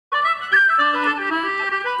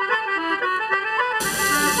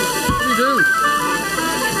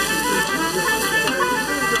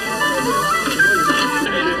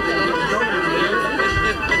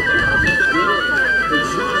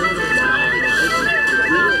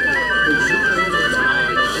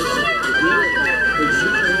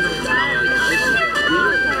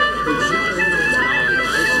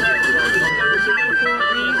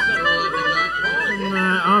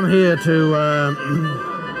to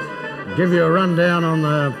give you a rundown on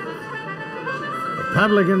the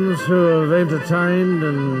publicans who have entertained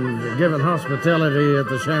and given hospitality at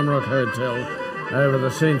the Shamrock Hotel over the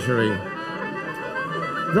century.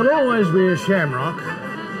 There'll always be a Shamrock,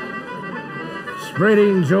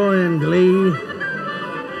 spreading joy and glee.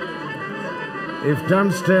 If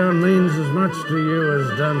Dunnstown means as much to you as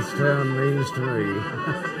Dunnstown means to me.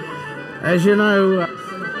 As you know,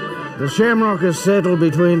 the Shamrock is settled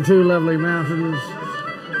between two lovely mountains,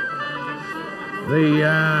 the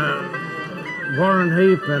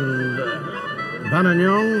Warrenheip and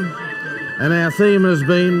Bunnanyong, and our theme has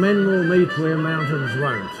been Men Will Meet Where Mountains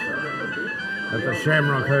Won't at the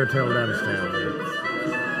Shamrock Hotel,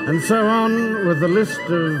 Dunnstown. And so on with the list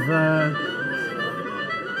of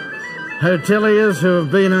hoteliers who have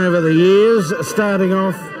been over the years, starting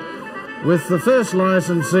off with the first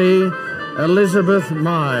licensee, Elizabeth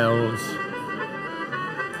Miles.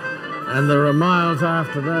 And there are miles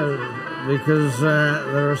after those, because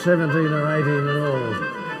there are 17 or 18 in all.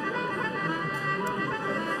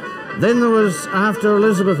 Then there was, after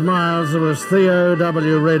Elizabeth Miles, there was Theo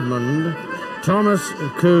W. Redmond, Thomas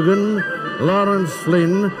Coogan, Lawrence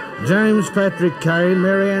Flynn, James Patrick Kane,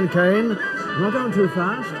 Marianne Kane. Am I going too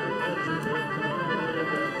fast?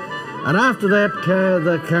 And after that,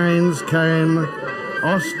 the Kanes came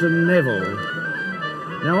Austin Neville.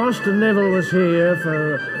 Now, Austin Neville was here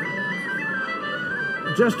for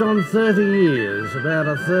just on 30 years, about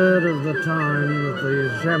a third of the time that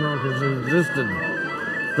the Shamrock has existed.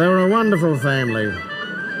 They were a wonderful family.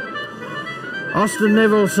 Austin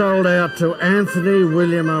Neville sold out to Anthony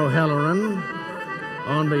William O'Halloran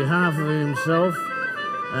on behalf of himself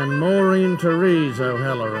and Maureen Therese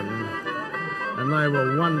O'Halloran, and they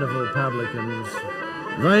were wonderful publicans.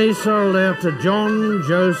 They sold out to John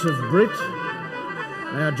Joseph Britt.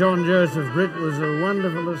 Now, John Joseph Britt was a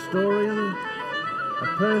wonderful historian, a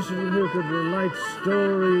person who could relate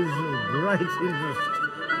stories of great interest.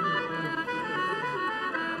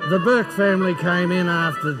 The Burke family came in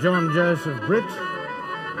after John Joseph Britt,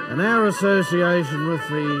 and our association with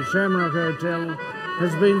the Shamrock Hotel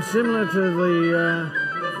has been similar to the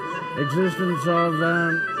existence of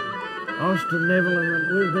Austin Neville, and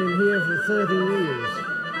we've been here for 30 years,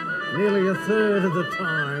 nearly a third of the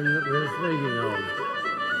time that we're speaking of.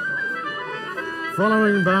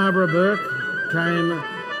 Following Barbara Burke came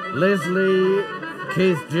Leslie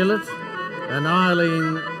Keith Gillett and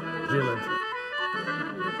Eileen Gillett.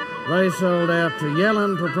 They sold out to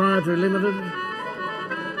Yellen Proprietary Limited.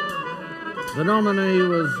 The nominee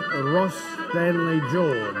was Ross Stanley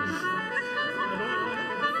George.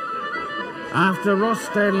 After Ross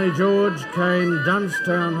Stanley George came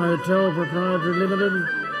Dunnstown Hotel Proprietary Limited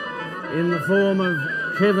in the form of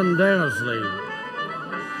Kevin Dowsley.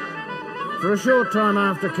 For a short time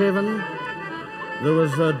after Kevin, there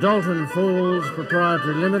was the Dalton Falls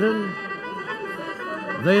Proprietary Limited.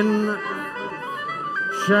 Then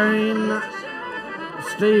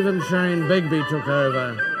Stephen Shane Begbie took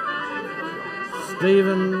over.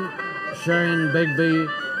 Stephen Shane Begbie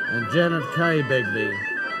and Janet K. Begbie.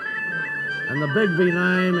 And the Begbie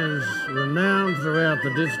name is renowned throughout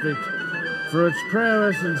the district for its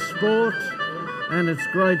prowess in sport and its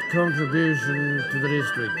great contribution to the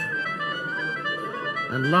district.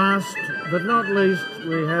 And last but not least,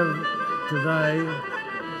 we have today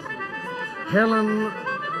Helen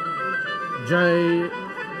J.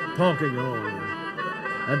 Polkinghorn,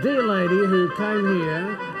 a dear lady who came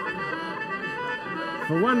here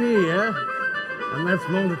for 1 year, and that's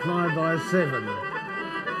multiplied by 7.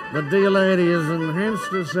 The dear lady has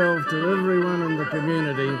enhanced herself to everyone in the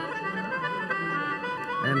community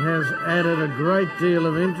and has added a great deal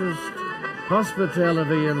of interest,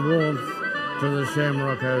 hospitality and warmth to the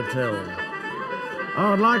Shamrock Hotel. I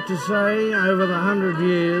would like to say over the 100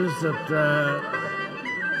 years that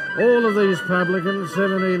all of these publicans,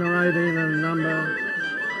 17 or 18 in number,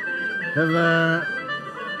 have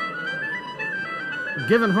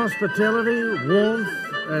given hospitality, warmth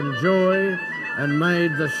and joy and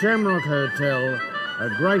made the Shamrock Hotel a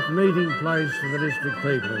great meeting place for the district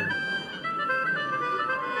people.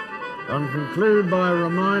 I'll conclude by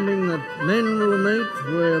reminding that men will meet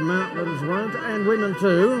where mountains won't, and women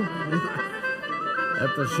too,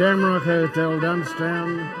 at the Shamrock Hotel,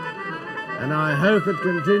 Dunnstown, and I hope it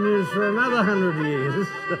continues for another 100 years,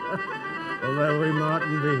 although we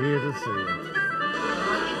mightn't be here to see it.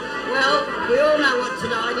 Well, we all know what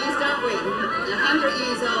tonight is, don't we? 100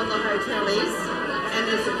 years old the hotel is, and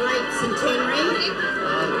it's a great centenary.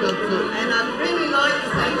 And I'd really like to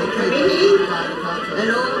thank the committee and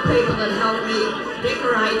all the people that helped me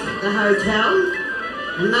decorate the hotel.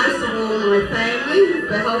 and most of all my family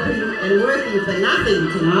for helping and working for nothing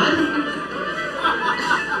tonight.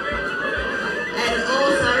 And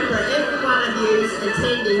also for every one of you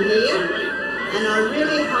attending here. And I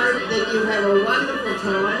really hope that you have a wonderful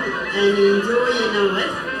time and enjoy your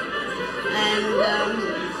night. And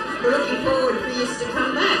we're looking forward for you to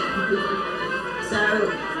come back. So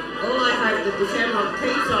all I hope that the Shamrock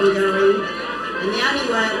keeps on going, and the only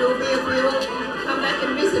way it will be if we all come back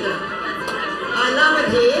and visit it. I love it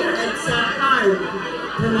here. It's home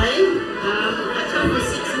for me. I come for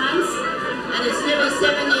 6 months and it's nearly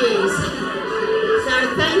 7 years. So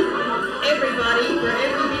thank everybody for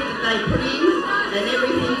everything that they put in and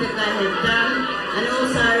everything that they have done, and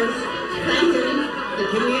also thanking the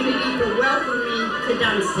community for welcoming me to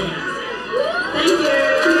Dunnstown. Thank you.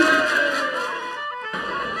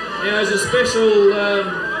 Now, as a special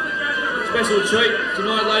treat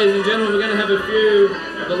tonight, ladies and gentlemen, we're going to have a few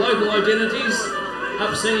of the local identities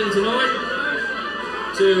up singing tonight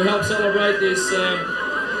to help celebrate this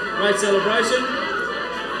great celebration.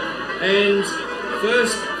 And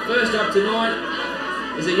first up tonight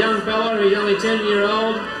is a young fella. He's only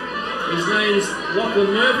 10-year-old. His name's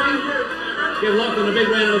Lachlan Murphy. Give Lachlan a big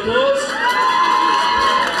round of applause.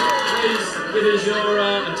 Please give us your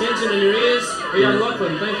attention and your ears for young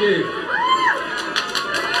Lachlan. Thank you.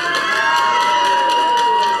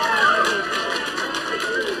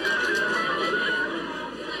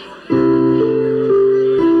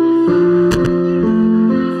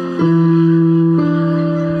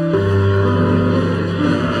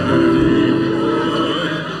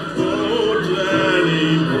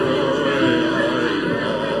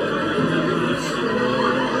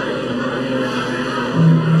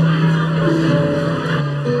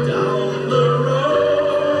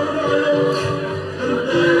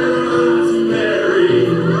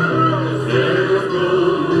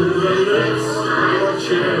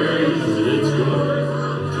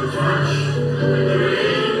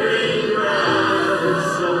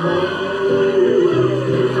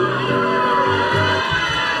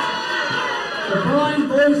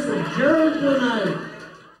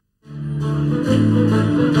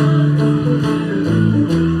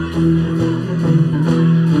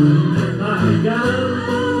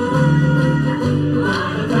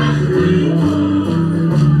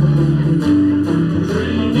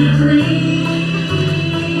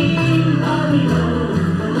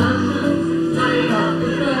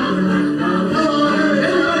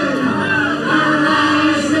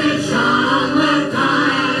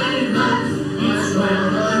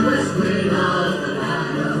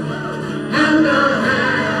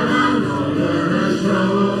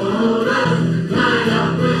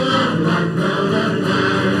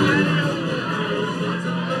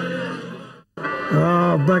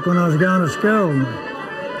 Back when I was going to school,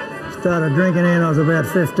 started drinking when I was about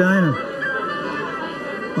 15 and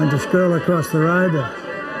went to school across the road.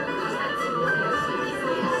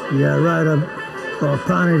 Rode a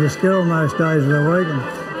pony to school most days of the week.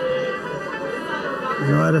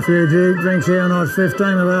 And I had a few drinks here when I was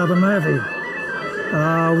 15 with Arthur Murphy.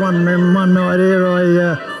 One night here I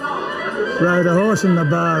rode a horse in the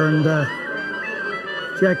bar, and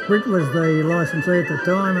Jack Britt was the licensee at the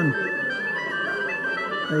time, and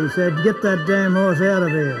he said, "Get that damn horse out of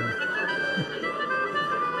here."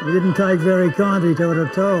 He didn't take very kindly to it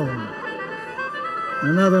at all.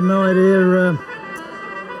 Another night here,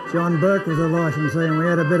 John Burke was a licensee, and we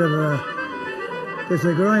had a bit of a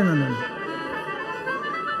disagreement, and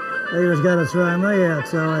he was going to throw me out,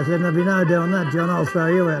 so I said, "There'll be no doing that, John, I'll throw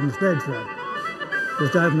you out instead." So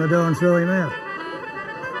just opened the door and threw him out.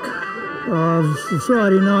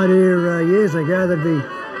 Friday night here years ago, there'd be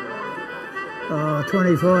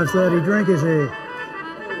 25, 30 drinkers here.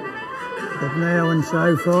 But now in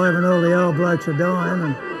so 5 and all the old blokes are dying,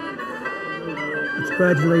 and it's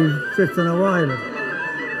gradually drifting away.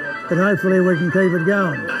 But hopefully we can keep it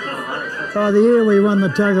going. The year we won the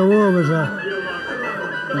tug of war was a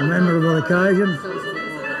memorable occasion.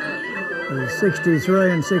 It was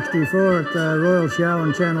 63 and 64 at the Royal Show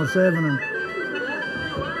on Channel 7, and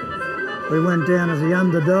we went down as the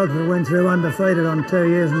underdogs. We went through undefeated on 2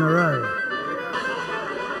 years in a row.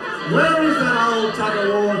 Where is that old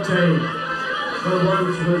tug-of-war team that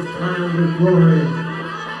once was crowned with glory?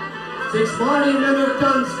 6 mighty men of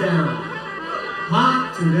Dunnstown,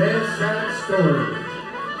 hark to their sad story.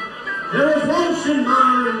 There was Walsh and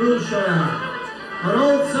Marr and Wilshire, and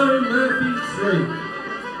also Murphy Street,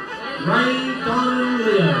 Ray, Don and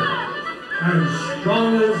Leo, as strong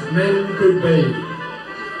as men could be.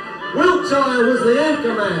 Wiltshire was the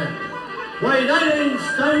anchor man, weighed 18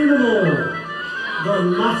 stone or more. The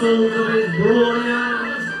muscles of his brawny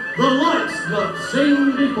arms the likes not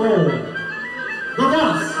seen before. The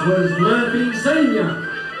boss was Murphy Senior.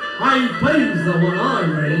 AP's the one I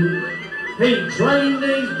mean. He trained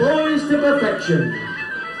these boys to perfection.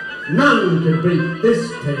 None could beat this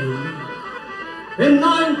team. In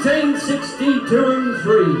 1962 and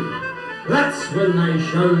 3, that's when they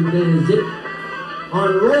showed their zip. On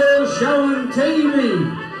Royal Show and TV,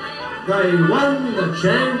 they won the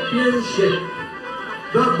championship.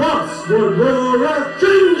 The boss would roar out,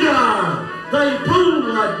 "Ginger!" They pulled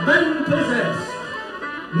like men possessed.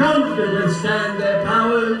 None could withstand their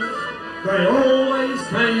powers. They always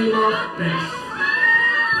came off best.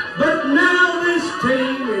 But now this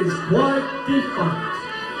team is quite defunct,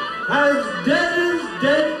 as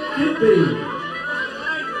dead could be.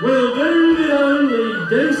 We'll do the only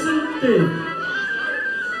decent thing.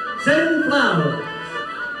 Send flowers,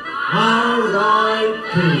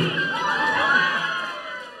 R.I.P.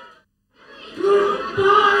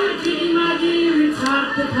 Goodbye, Kitty, my dear, it's hard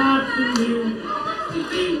to part from you. To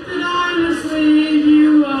think that I must leave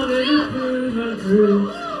you, I'll never prove untrue.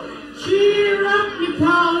 Cheer up, you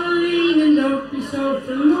Pauline, and don't be so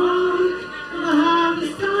forlorn, for the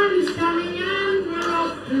harvest time is coming and we're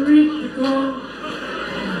off to reap the corn.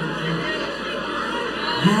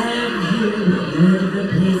 Have you heard of a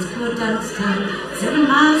place called Dunnstown, 7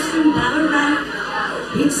 miles from Ballarat?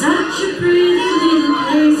 It's such a pretty little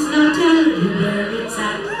place, and I'll tell you where it's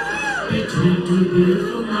at. Between two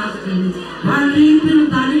beautiful mountains, Warrenheip and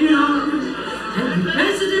Ballarat, and the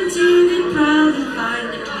residents in it proud and fine,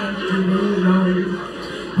 they can't do no wrong.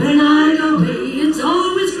 When I go away, it's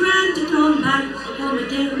always grand to come back home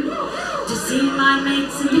again, to see my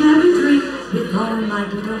mates and have a drink with all my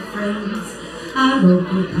good old friends. Our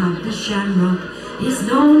local pub, the Shamrock, is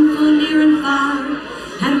known for near and far,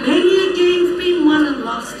 and many a game's been won and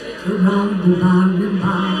lost around the bar and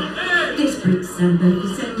bar. There's Brits and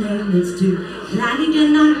Buffers and Emmets too,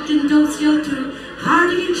 Flanagan, Nutt and Dunnstown too,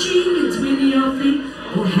 Harding and Sheen and Sweeney O'Flynn,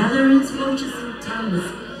 O'Halloran's, Roaches and Thomas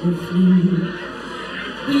O'Flynn.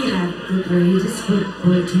 We have the greatest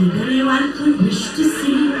football team anyone could wish to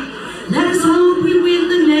see. Let us hope we win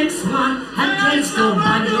the next one at Dunnstown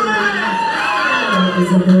by the line.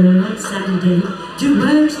 There's a girl on Saturday to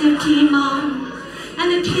urge their team on,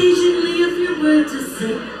 and occasionally a few words to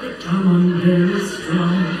say that come on very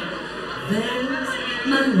strong. There's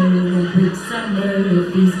Malone, Brits and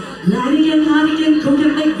Murphys, Lanigan, Hardigan, Cook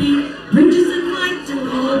and McBee, Bridges and White and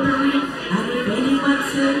Albury, and if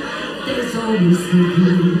anyone's hurt, there's always me.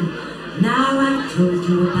 Now I've told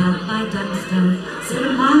you about my Dunnstown,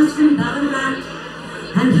 7 miles from Ballarat,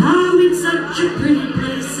 and how it's such a pretty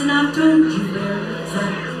place, and I've told you where it's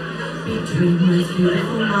at. Between those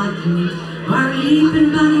beautiful mountains, Warrenheip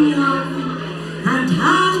and Ballarat, and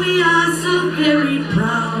how we are so very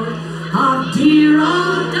proud of dear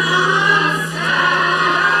old Dunnstown.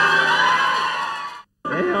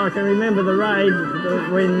 Yeah, I can remember the raid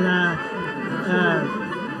when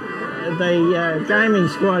the gaming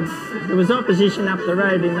squads, there was opposition up the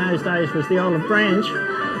road in those days, was the Olive Branch,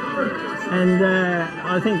 and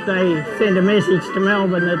I think they sent a message to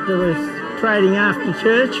Melbourne that there was trading after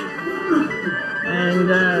church, and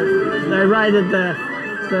they raided the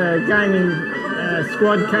gaming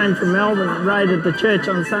squad came from Melbourne, raided the church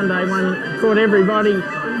on Sunday, caught everybody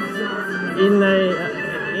in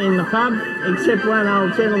the pub except one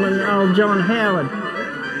old gentleman, old John Howard,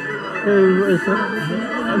 who was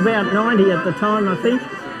about 90 at the time, I think.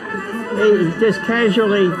 He just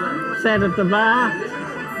casually sat at the bar,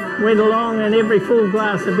 went along, and every full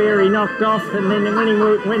glass of beer he knocked off, and then when he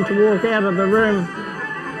went to walk out of the room,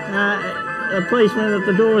 a policeman at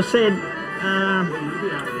the door said,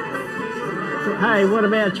 "Hey, what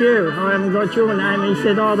about you? I haven't got your name." He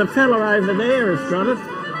said, "Oh, the fella over there has got it."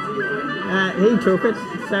 He took it,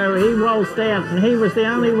 so he waltzed out, and he was the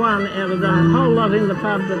only one out of the whole lot in the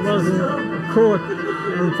pub that wasn't caught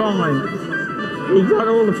and fined. He got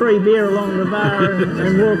all the free beer along the bar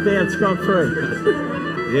and walked out scot-free.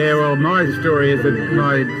 Yeah, well, my story is that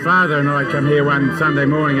my father and I come here one Sunday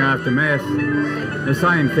morning after Mass. The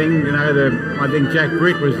same thing, you know, I think Jack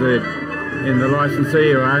Britt was the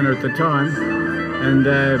licensee or owner at the time. And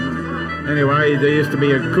anyway, there used to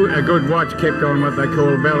be a good watch kept on what they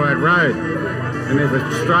call Ballarat Road. And if a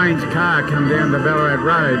strange car come down the Ballarat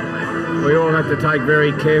Road, we all had to take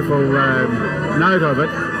very careful note of it.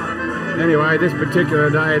 Anyway, this particular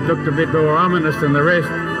day it looked a bit more ominous than the rest.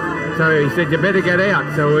 So he said, "You better get out."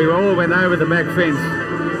 So we all went over the back fence,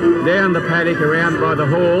 down the paddock, around by the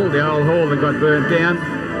hall, the old hall that got burnt down,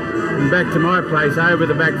 and back to my place, over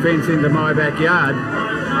the back fence into my backyard.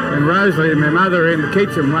 And Rosalie and my mother were in the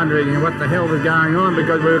kitchen wondering what the hell was going on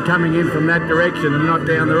because we were coming in from that direction and not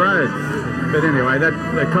down the road. But anyway,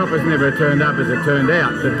 the coppers never turned up as it turned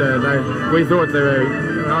out. But we thought they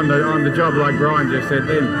were on the job like Brian just said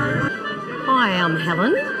then. Hi, I'm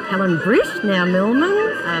Helen Britt, now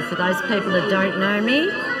Melbourne, for those people that don't know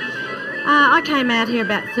me. I came out here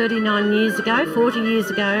about 39 years ago, 40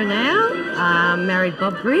 years ago now, married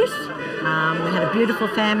Bob Britt. We had a beautiful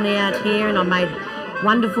family out here and I made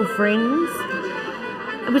wonderful friends.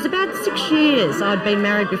 It was about 6 years I'd been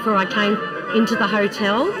married before I came into the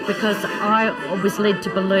hotel because I was led to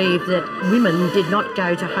believe that women did not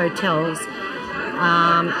go to hotels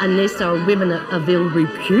unless they were women of ill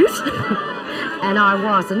repute. And I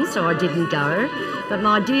wasn't, so I didn't go. But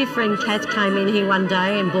my dear friend Kath came in here one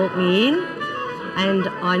day and brought me in, and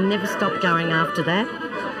I never stopped going after that.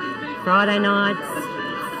 Friday nights,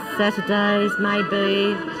 Saturdays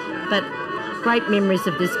maybe, but great memories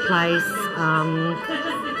of this place.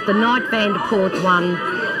 The night band of Port 1,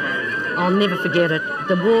 I'll never forget it.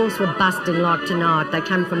 The walls were busting like tonight. They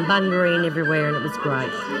came from Bungaree and everywhere, and it was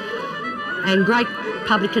great. And great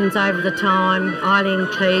publicans over the time, Eileen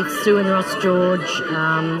Keith, Sue and Ross George.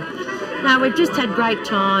 No, we've just had great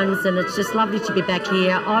times and it's just lovely to be back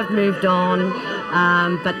here. I've moved on,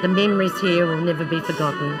 but the memories here will never be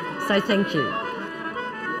forgotten. So thank you.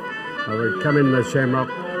 We come in the Shamrock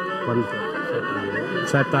one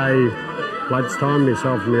Saturday lunchtime,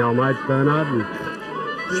 myself and my old mate Bernard, and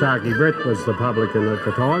Sharky Brett was the publican at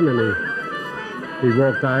the time, and he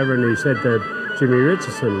walked over and he said to Jimmy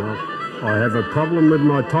Richardson, I have a problem with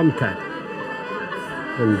my tomcat.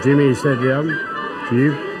 And Jimmy said,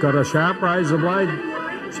 you've got a sharp razor blade,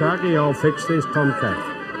 Sharky, I'll fix this tomcat.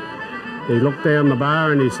 He looked down the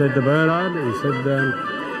bar and he said to Bernard, he said,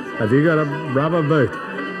 have you got a rubber boot?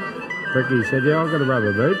 Ricky said, yeah, I've got a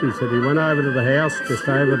rubber boot. He said he went over to the house just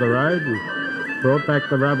over the road and brought back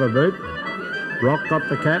the rubber boot. Rock got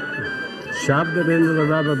the cat, shoved it into the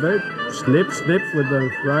rubber boot, snip, snip with the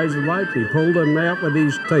razor blade. He pulled him out with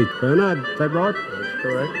his teeth. Bernard, is that right? That's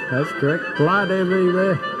correct. That's correct. Blood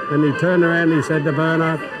everywhere. And he turned around and he said to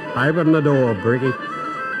Bernard, open the door, Bricky.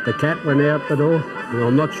 The cat went out the door. And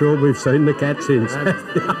I'm not sure we've seen the cat since.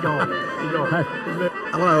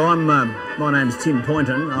 Hello, my name's Tim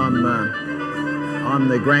Poynton. I'm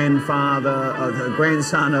the grandson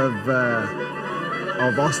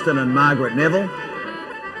of Austin and Margaret Neville.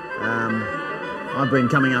 I've been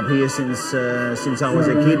coming up here since I was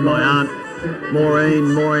a kid. My aunt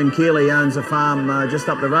Maureen Keeley owns a farm just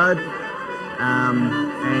up the road,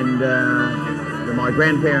 and my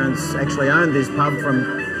grandparents actually owned this pub from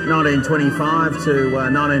 1925 to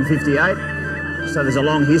 1958. So there's a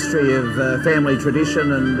long history of family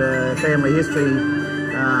tradition and family history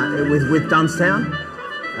with Dunnstown.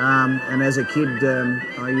 And as a kid,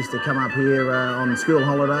 I used to come up here on school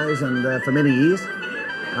holidays and for many years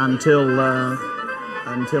until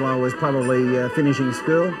I was probably finishing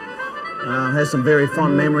school. Have some very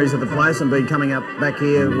fond memories of the place and been coming up back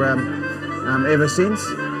here ever since.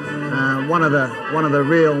 One of the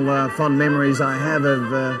real fond memories I have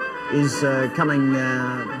of is coming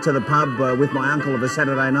to the pub with my uncle of a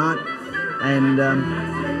Saturday night, and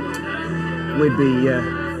we'd be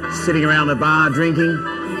sitting around the bar drinking.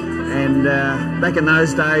 And back in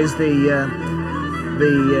those days, the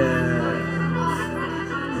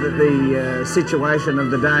situation of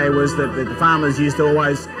the day was that the farmers used to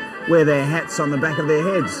always wear their hats on the back of their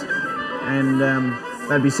heads, and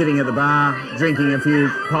they'd be sitting at the bar drinking a few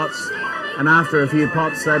pots, and after a few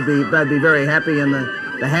pots they'd be very happy, and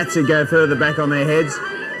the hats would go further back on their heads,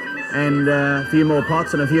 and a few more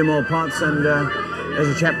pots and a few more pots, and there's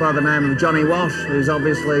a chap by the name of Johnny Walsh, who's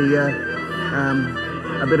obviously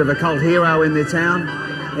a bit of a cult hero in the town.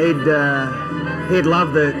 He'd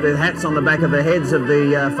love the hats on the back of the heads of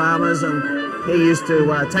the farmers, and he used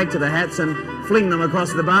to take to the hats and fling them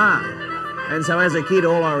across the bar. And so as a kid,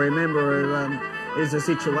 all I remember is the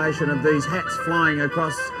situation of these hats flying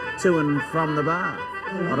across to and from the bar.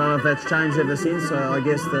 I don't know if that's changed ever since, so I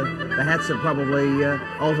guess the hats have probably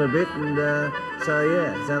altered a bit, and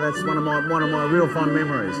so that's one of my real fond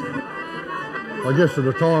memories. I guess at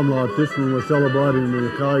a time like this, when we're celebrating the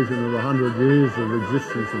occasion of 100 years of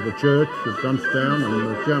existence of the church at Dunnstown and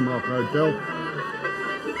the Shamrock Hotel,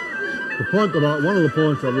 one of the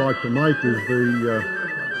points I'd like to make is the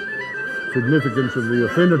significance of the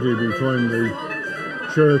affinity between the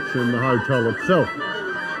church and the hotel itself.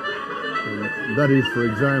 That is, for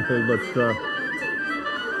example, that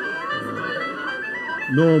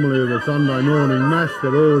normally the Sunday morning Mass,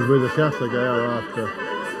 there'd always be the Catholic hour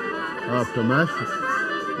after Mass,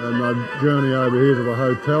 and I'd journey over here to the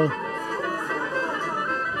hotel.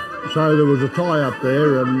 So there was a tie-up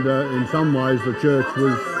there, and in some ways the church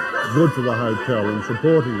was good for the hotel and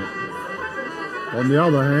supporting it. On the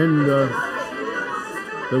other hand,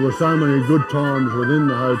 there were so many good times within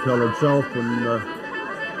the hotel itself, and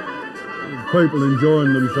people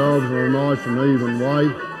enjoying themselves in a nice and even way.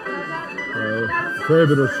 A fair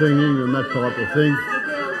bit of singing and that type of thing.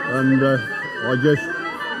 And I guess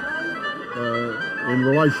in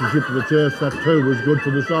relationship to the church, that too was good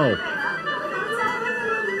for the soul.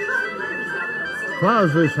 As far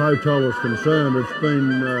as this hotel is concerned, it's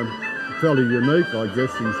been fairly unique, I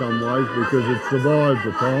guess, in some ways, because it survived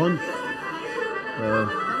the times.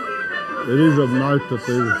 It is of note that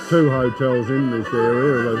there's 2 hotels in this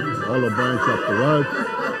area, the Olive Branch up the road,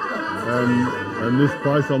 and this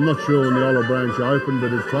place, I'm not sure when the Olive Branch opened,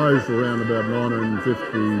 but it closed around about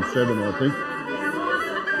 1957, I think.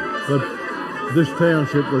 But this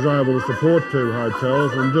township was able to support 2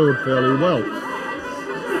 hotels and do it fairly well.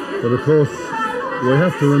 But of course, we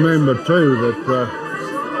have to remember too that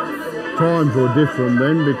times were different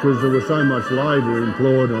then, because there was so much labour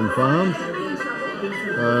employed on farms.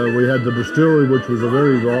 We had the distillery, which was a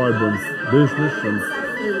very vibrant business, and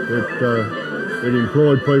it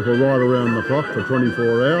employed people right around the clock for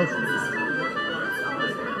 24 hours.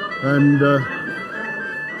 And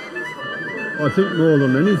I think more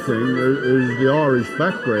than anything is the Irish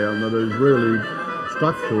background that has really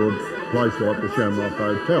stuck to a place like the Shamrock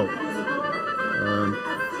Hotel.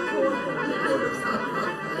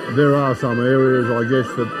 There are some areas, I guess,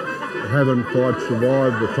 that haven't quite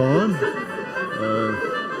survived the time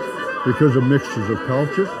because of mixtures of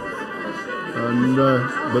cultures. And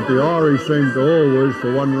but the Irish seem to always,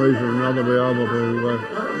 for one reason or another, be able to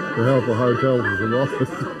help a hotel to survive.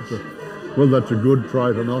 Well, that's a good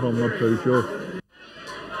trait or not, I'm not too sure.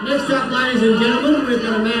 Next up, ladies and gentlemen, we've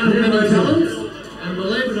got a man of many talents, and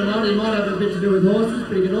believe it or not, he might have a bit to do with horses,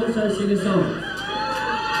 but he can also sing a song.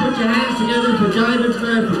 Put your hands together for David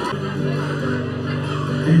Murphy.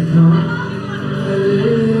 And come a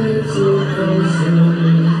little closer,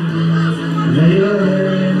 lay your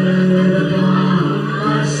head upon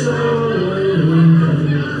my shoulder,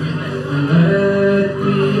 and let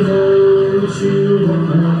me hold you one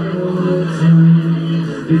more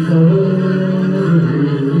time before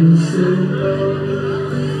you still go.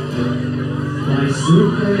 My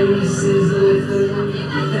suitcase is lifted,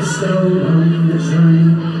 a stone on the train.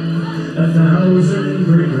 1,000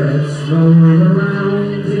 regrets roll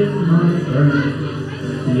around in my brain.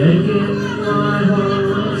 The ache in my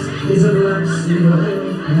heart is a black seal of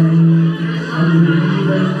pain. I'm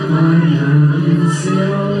leaving my hands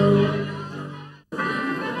here.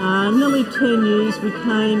 Nearly 10 years. We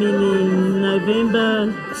came in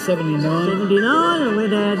November 79 and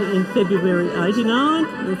went out in February 89.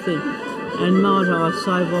 And might I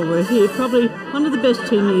say, while we're here, probably one of the best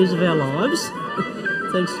 10 years of our lives.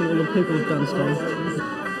 Thanks to all the people of Dunnstown.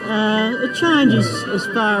 It changes as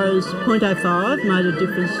far as 0.05 made a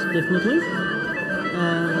difference, definitely,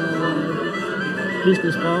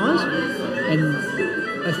 business-wise. And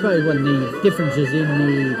I suppose one of the differences in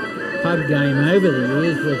the pub game over the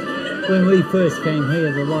years was when we first came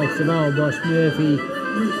here, the likes of old Boss Murphy,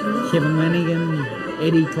 Kevin Lanigan,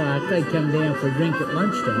 Eddie Clark, they'd come down for a drink at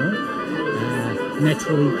lunchtime.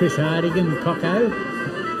 Naturally, Chris Hardigan, Cocko.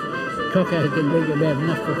 Cocko can drink about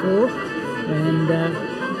enough for 4, and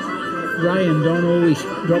Ray and Don always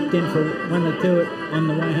dropped in for 1 or 2 on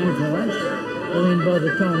the way home for lunch. Well, then by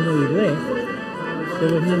the time we left,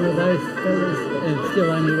 there was none of those fellas, and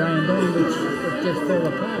still only Ray and Don, which it just fell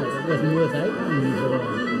apart. It wasn't worth 8 years.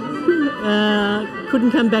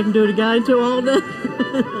 Couldn't come back and do it again, too old.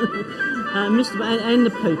 Missed and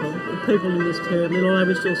the people in this territory, although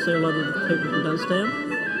we still see a lot of the people from Dunnstown.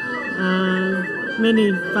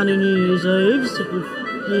 Many funny New Year's Eves that we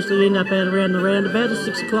usually end up out around the roundabout at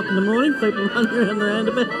 6 o'clock in the morning, people running around the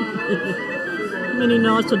roundabout. Many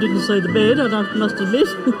nights I didn't see the bed, I must admit.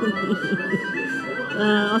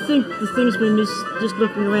 I think the things we miss just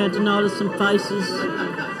looking around tonight are some faces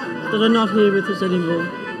that are not here with us anymore.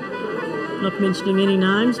 Not mentioning any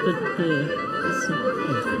names, but yeah,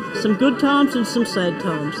 some good times and some sad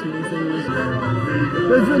times.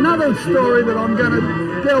 There's another story that I'm going to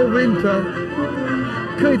delve into.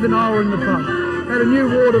 Keith and I were in the pub, had a new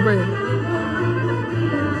water bed,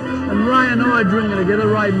 and Ray and I drinking together,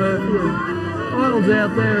 Ray Murphy, and Isles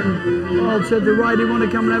out there, and Isles said to Ray, do you want to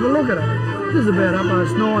come and have a look at it? This is about 10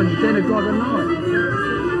 o'clock at night.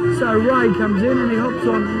 So Ray comes in and he hops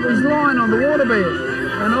on, he's lying on the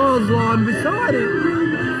waterbed, and Isles lying beside him.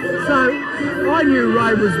 So I knew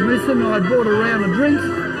Ray was missing, I'd bought a round of drinks,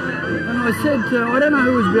 and I said to, I don't know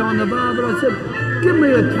who was behind the bar, but I said, give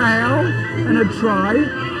me a towel and a tray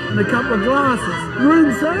and a couple of glasses.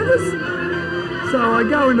 Room service? So I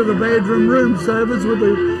go into the bedroom, room service with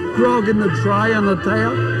the grog in the tray and the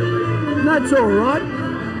towel. And that's all right.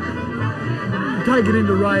 Take it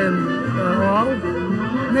into Ray and aisle.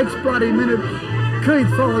 Next bloody minute, Keith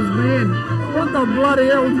follows me in. What the bloody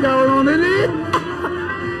hell's going on in here?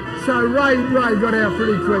 So Ray got out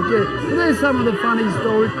pretty quick, yeah. But there's some of the funny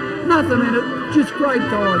stories. Nothing in it, just great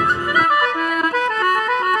times.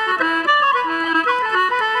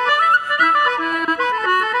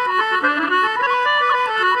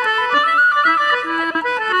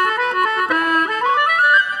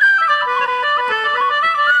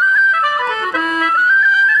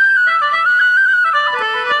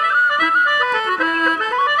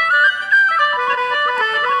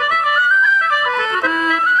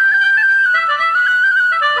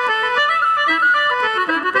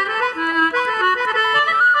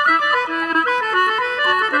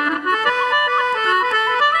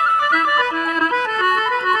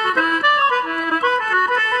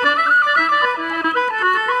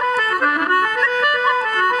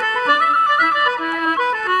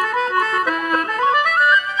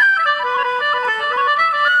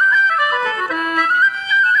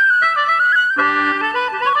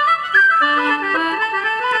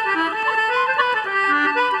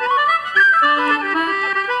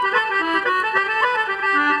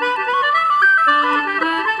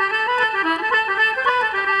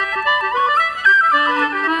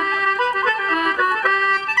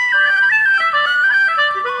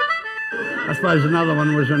 I suppose another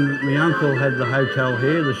one was when my uncle had the hotel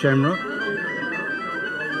here, the Shamrock,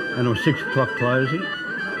 and it was 6 o'clock closing,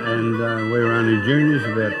 and we were only juniors,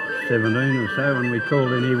 about 17 or so, and we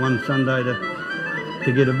called in here one Sunday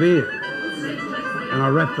to get a beer. And I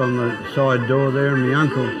rapped on the side door there, and my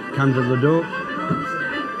uncle come to the door,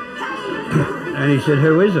 and he said,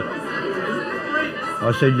 "Who is it?"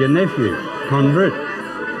 I said, "Your nephew, Convert."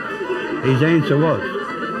 His answer was,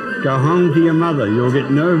 "Go home to your mother, you'll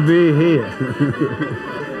get no beer here."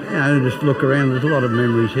 You know, just look around, there's a lot of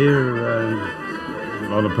memories here. A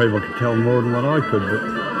lot of people could tell more than what I could, but,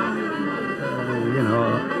 you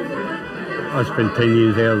know, I spent 10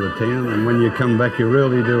 years out of the town, and when you come back, you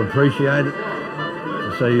really do appreciate it.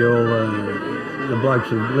 To see all the blokes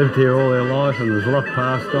have lived here all their life, and there's a lot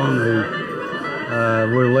passed on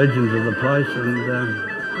who were legends of the place, and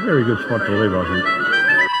a very good spot to live, I think.